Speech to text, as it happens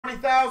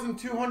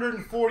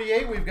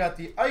40,248. We've got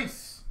the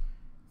Ice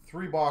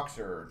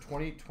 3-boxer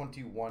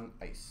 2021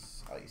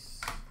 Ice.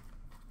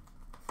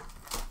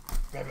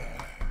 Baby.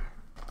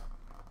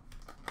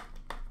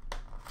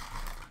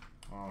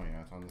 Oh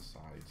yeah, it's on the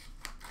sides.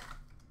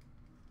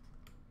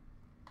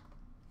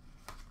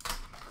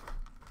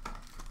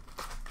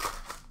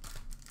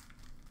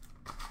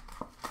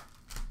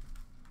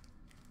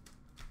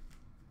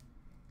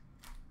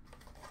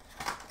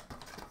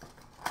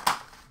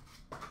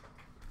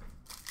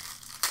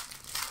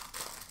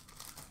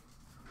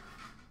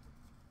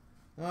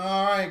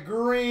 All right,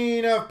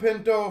 green of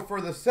Pinto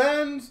for the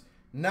Sens,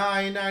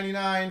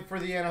 $9.99 for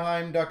the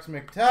Anaheim Ducks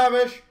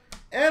McTavish,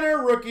 and a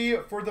rookie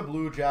for the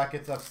Blue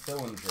Jackets of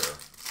Sillinger.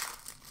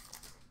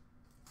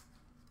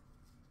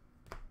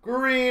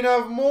 Green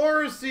of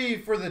Morrissey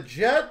for the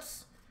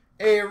Jets,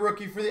 a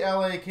rookie for the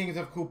LA Kings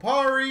of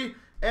Kupari,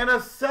 and a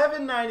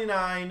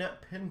 $7.99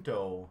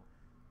 Pinto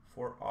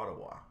for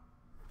Ottawa.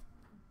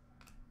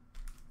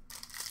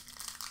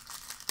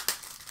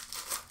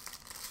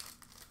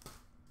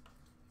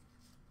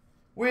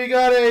 We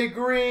got a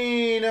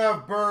green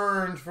of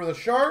Burns for the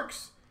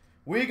Sharks.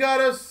 We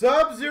got a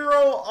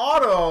Sub-Zero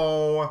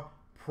Auto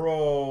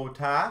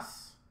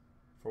Protas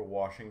for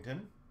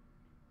Washington.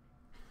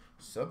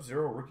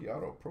 Sub-Zero Rookie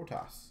Auto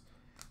Protas.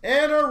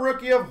 And a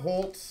rookie of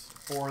Holtz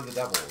for the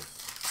Devils.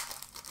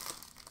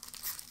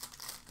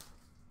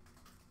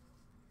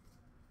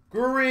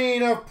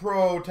 Green of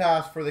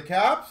Protas for the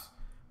Caps.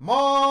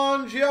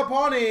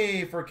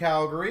 Mangiapane for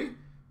Calgary.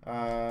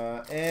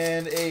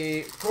 And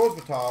a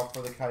Krosvatov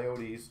for the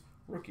Coyotes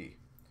rookie.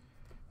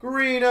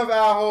 Green of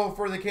Aho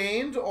for the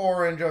Canes.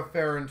 Orange of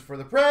Ferentz for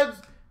the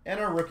Preds. And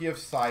a rookie of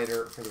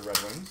Sider for the Red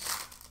Wings.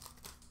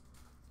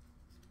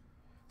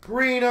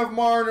 Green of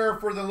Marner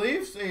for the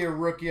Leafs. A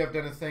rookie of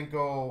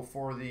Denisenko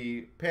for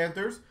the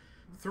Panthers.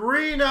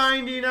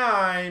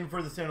 $3.99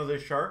 for the San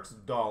Jose Sharks.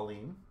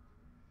 Dahlin.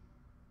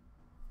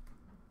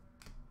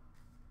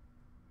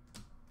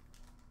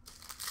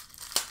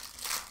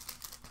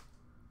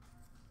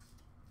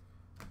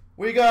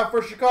 We got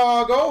for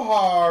Chicago,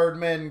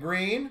 Hardman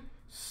Green.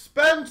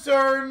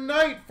 Spencer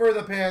Knight for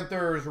the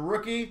Panthers,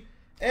 rookie.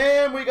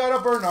 And we got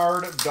a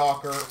Bernard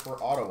Docker for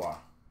Ottawa.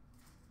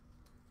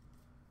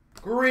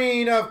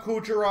 Green of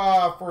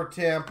Kucherov for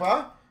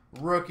Tampa.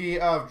 Rookie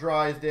of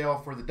Drysdale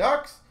for the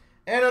Ducks.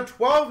 And a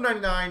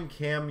 $12.99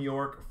 Cam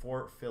York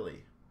for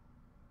Philly.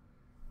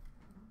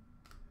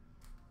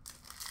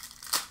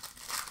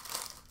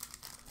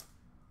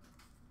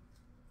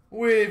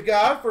 We've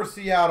got for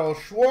Seattle,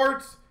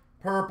 Schwartz.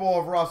 Purple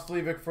of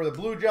Roslevic for the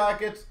Blue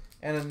Jackets,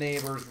 and a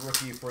Neighbors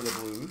rookie for the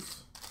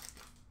Blues.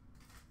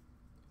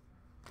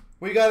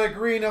 We got a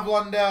green of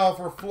Lundell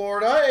for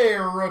Florida,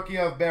 a rookie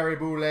of Barry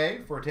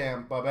Boulay for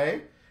Tampa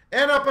Bay,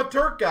 and a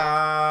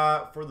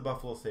Peterka for the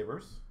Buffalo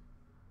Sabres.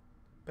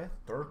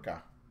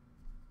 Peterka.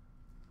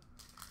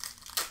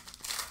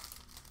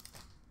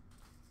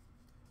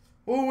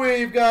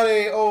 We've got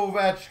a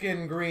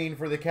Ovechkin green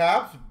for the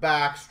Caps,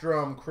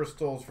 Backstrom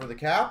Crystals for the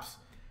Caps,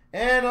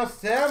 and a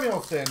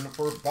Samuelson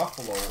for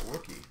Buffalo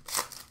rookie.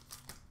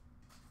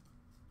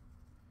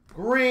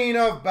 Green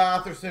of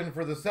Batherson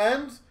for the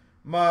Sens.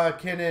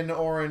 McKinnon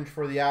orange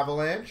for the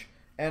Avalanche.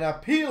 And a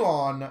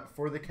Pilon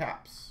for the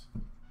Caps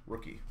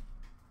rookie.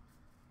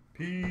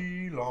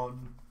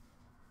 Pilon.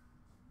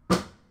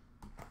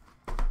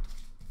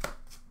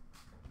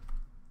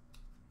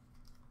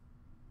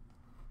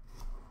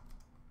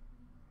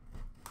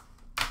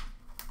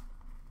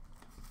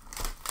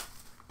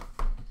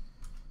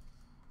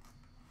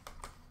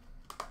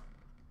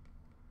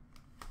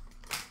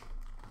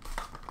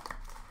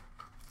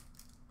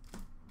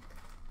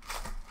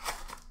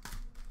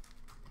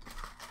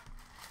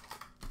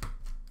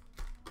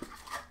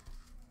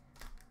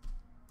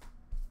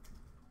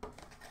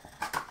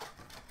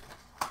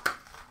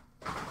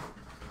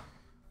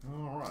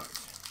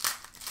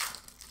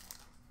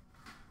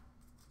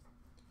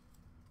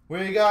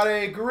 We got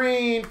a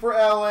green for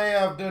LA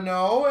of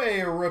Dano,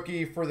 a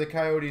rookie for the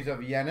Coyotes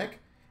of Yannick,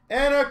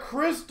 and a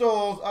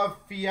Crystals of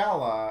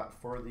Fiala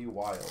for the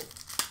Wild.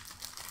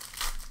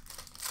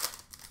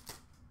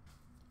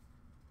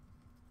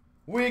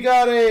 We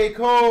got a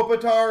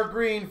Kopitar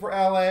green for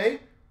LA,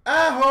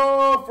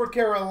 Aho for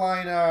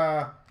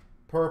Carolina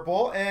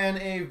purple, and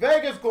a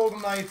Vegas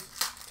Golden Knights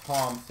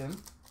Thompson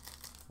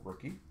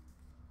rookie.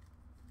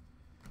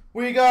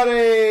 We got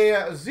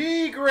a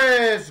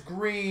Zegras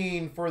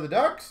green for the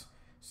Ducks,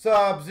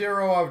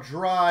 Sub-Zero of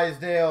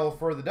Drysdale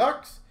for the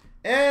Ducks,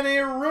 and a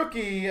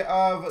rookie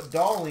of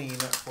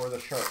Dahlin for the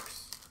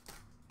Sharks.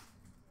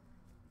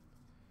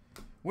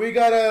 We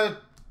got a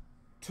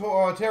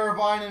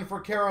Teravainen for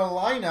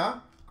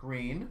Carolina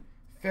green,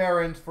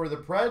 Ferentz for the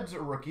Preds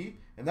rookie,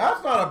 and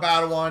that's not a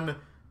bad one.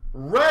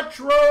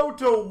 Retro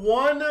to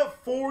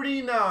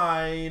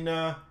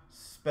 149,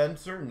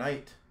 Spencer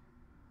Knight.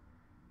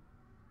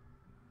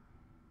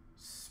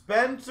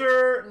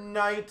 Spencer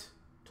Knight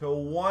to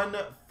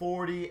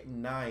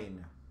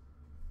 149.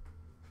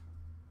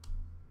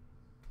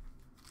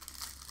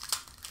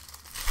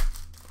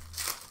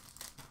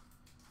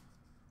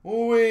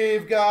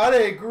 We've got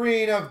a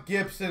green of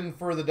Gibson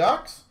for the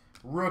Ducks.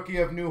 Rookie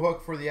of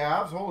Newhook for the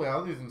Avs. Holy,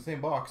 all these in the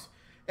same box.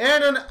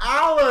 And an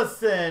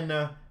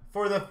Allison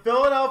for the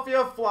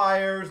Philadelphia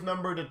Flyers,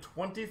 number to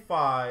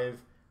 25.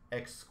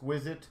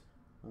 Exquisite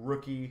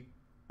rookie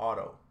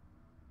auto.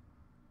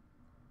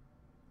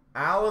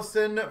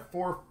 Allison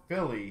for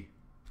Philly.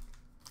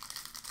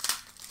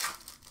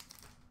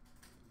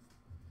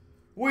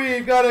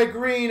 We've got a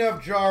green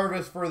of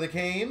Jarvis for the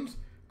Canes.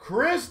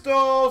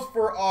 Crystals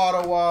for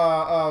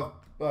Ottawa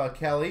of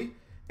Kelly.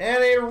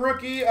 And a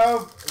rookie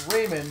of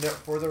Raymond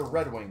for the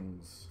Red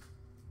Wings.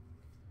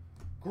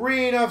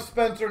 Green of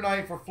Spencer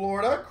Knight for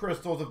Florida.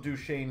 Crystals of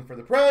Duchesne for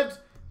the Preds.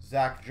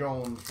 Zach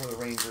Jones for the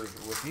Rangers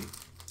rookie.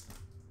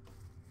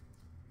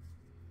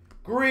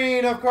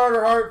 Green of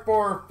Carter Hart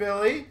for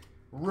Philly.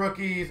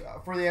 Rookies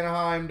for the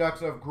Anaheim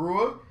Ducks of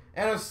Grua.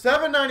 And a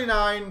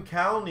 $7.99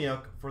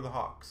 Kalniuk for the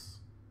Hawks.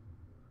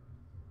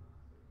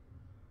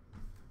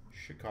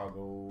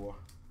 Chicago.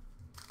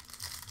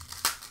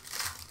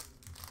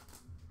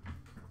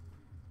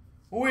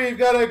 We've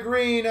got a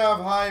green of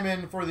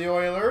Hyman for the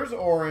Oilers,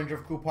 orange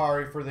of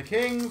Kupari for the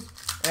Kings,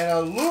 and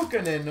a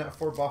Luukkonen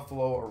for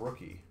Buffalo, a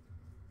rookie.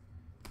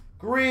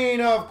 Green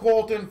of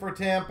Colton for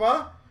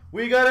Tampa.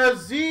 We got a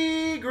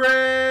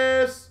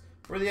Zegras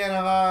for the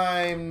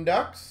Anaheim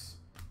Ducks.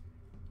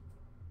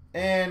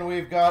 And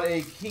we've got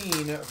a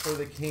Keane for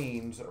the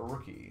Canes, a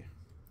rookie.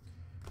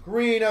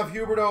 Green of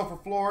Huberdeau for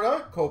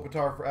Florida,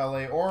 Kopitar for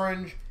LA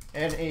orange,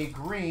 and a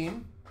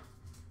green,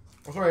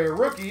 a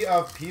rookie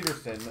of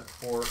Peterson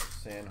for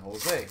San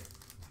Jose.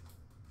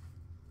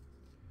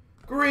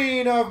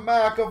 Green of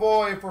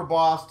McAvoy for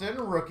Boston,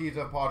 rookies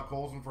of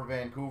Podkolzin for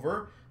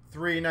Vancouver,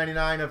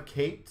 $3.99 of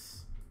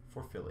Cates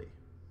for Philly.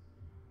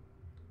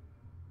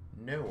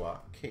 Noah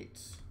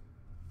Cates.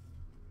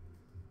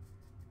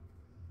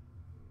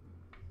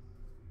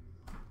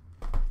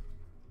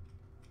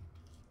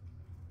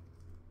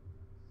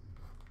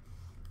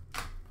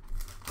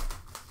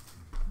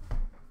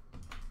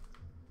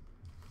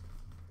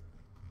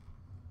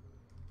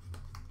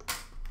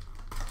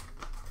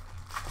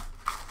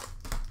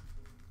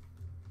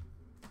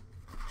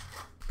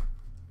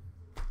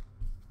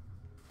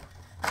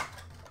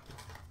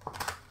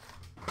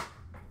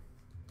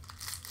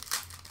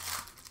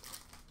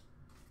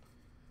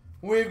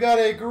 We've got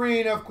a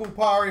green of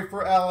Kupari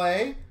for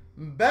LA,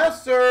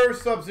 Besser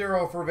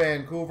Sub-Zero for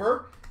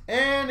Vancouver,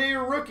 and a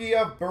rookie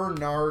of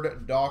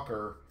Bernard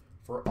Docker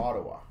for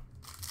Ottawa.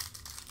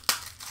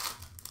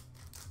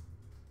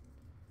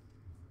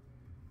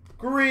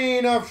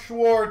 Green of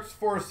Schwartz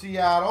for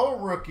Seattle,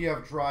 rookie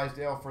of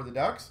Drysdale for the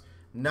Ducks,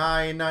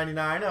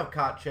 $9.99 of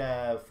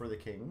Kotchev for the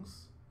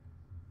Kings.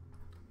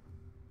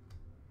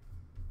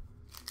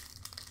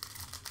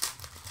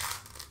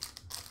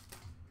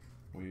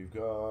 We've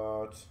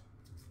got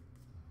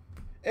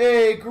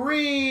a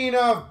green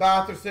of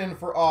Batherson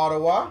for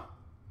Ottawa,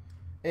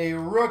 a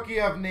rookie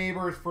of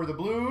Neighbors for the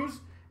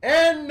Blues,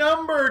 and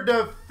numbered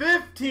to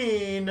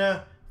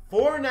 15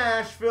 for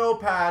Nashville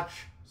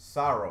patch,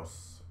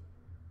 Saros.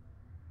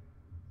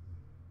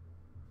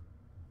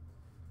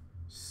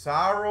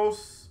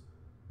 Saros,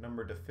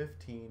 numbered to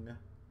 15,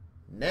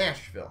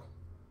 Nashville.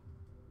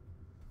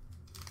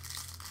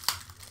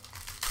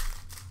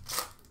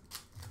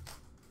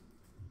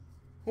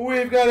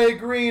 We've got a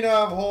green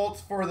of Holtz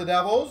for the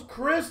Devils,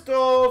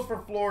 Crystals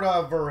for Florida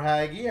of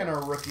Verhaeghe, and a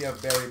rookie of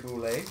Barry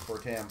Boulay for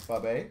Tampa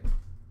Bay.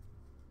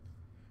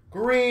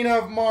 Green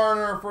of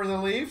Marner for the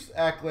Leafs,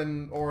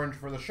 Eklund orange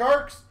for the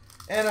Sharks,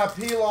 and a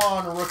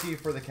Pilon rookie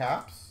for the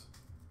Caps.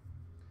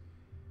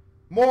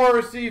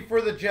 Morrissey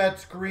for the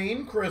Jets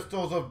green,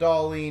 Crystals of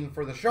Dahlin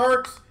for the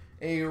Sharks,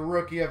 a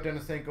rookie of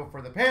Denisenko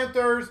for the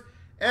Panthers,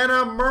 and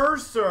a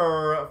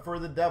Mercer for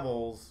the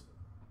Devils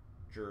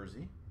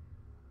jersey.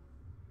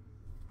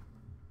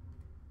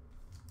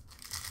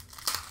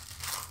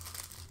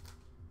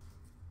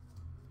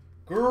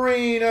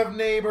 Green of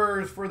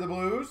Neighbors for the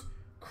Blues.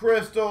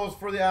 Crystals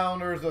for the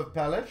Islanders of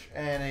Pelech.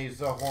 And a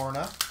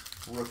Zahorna,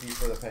 rookie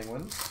for the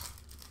Penguins.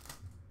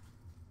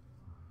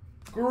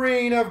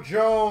 Green of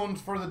Jones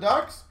for the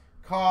Ducks.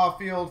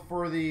 Caulfield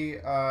for the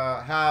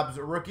Habs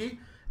rookie.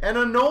 And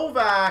a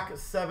Novak,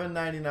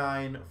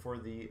 $7.99 for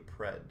the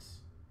Preds.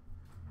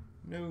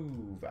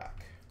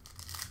 Novak.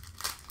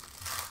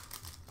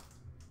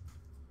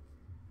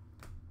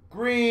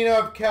 Green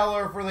of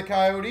Keller for the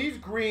Coyotes.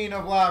 Green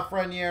of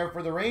Lafreniere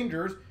for the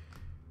Rangers.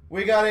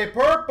 We got a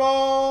purple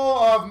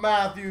of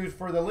Matthews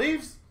for the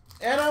Leafs.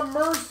 And a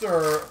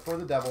Mercer for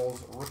the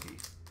Devils rookie.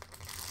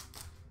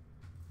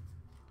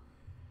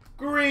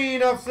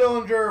 Green of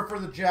Sillinger for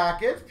the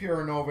Jackets.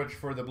 Puranovich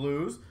for the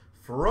Blues.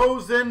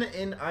 Frozen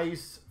in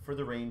Ice for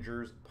the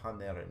Rangers.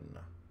 Panarin.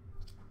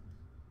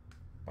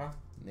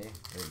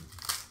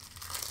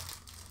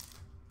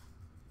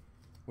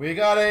 We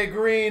got a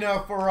green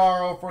of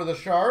Ferraro for the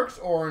Sharks,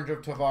 orange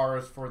of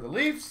Tavares for the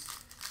Leafs,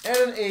 and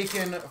an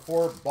Aiken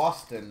for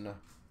Boston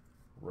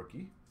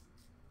rookie.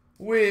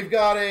 We've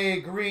got a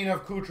green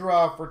of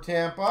Kucherov for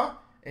Tampa,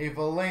 a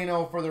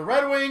Veleno for the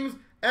Red Wings,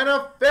 and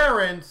a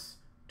Ference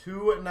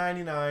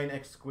 299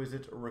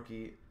 exquisite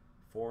rookie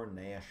for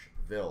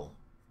Nashville.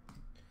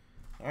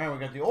 All right, we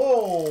got the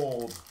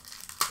old,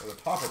 or the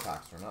topper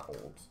packs are not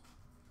old.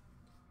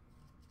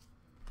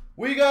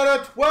 We got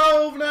a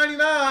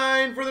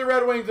 $12.99 for the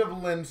Red Wings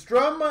of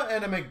Lindstrom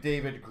and a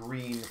McDavid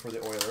green for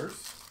the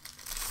Oilers.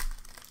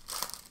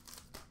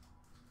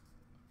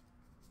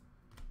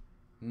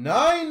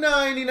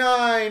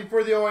 $9.99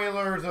 for the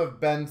Oilers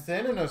of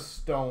Benson and a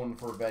stone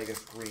for Vegas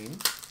green.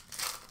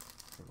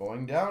 We're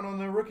going down on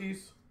the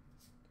rookies.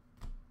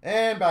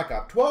 And back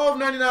up.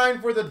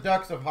 $12.99 for the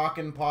Ducks of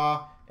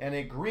Hakanpää and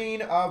a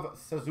green of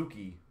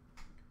Suzuki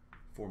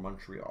for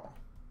Montreal.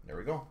 There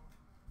we go.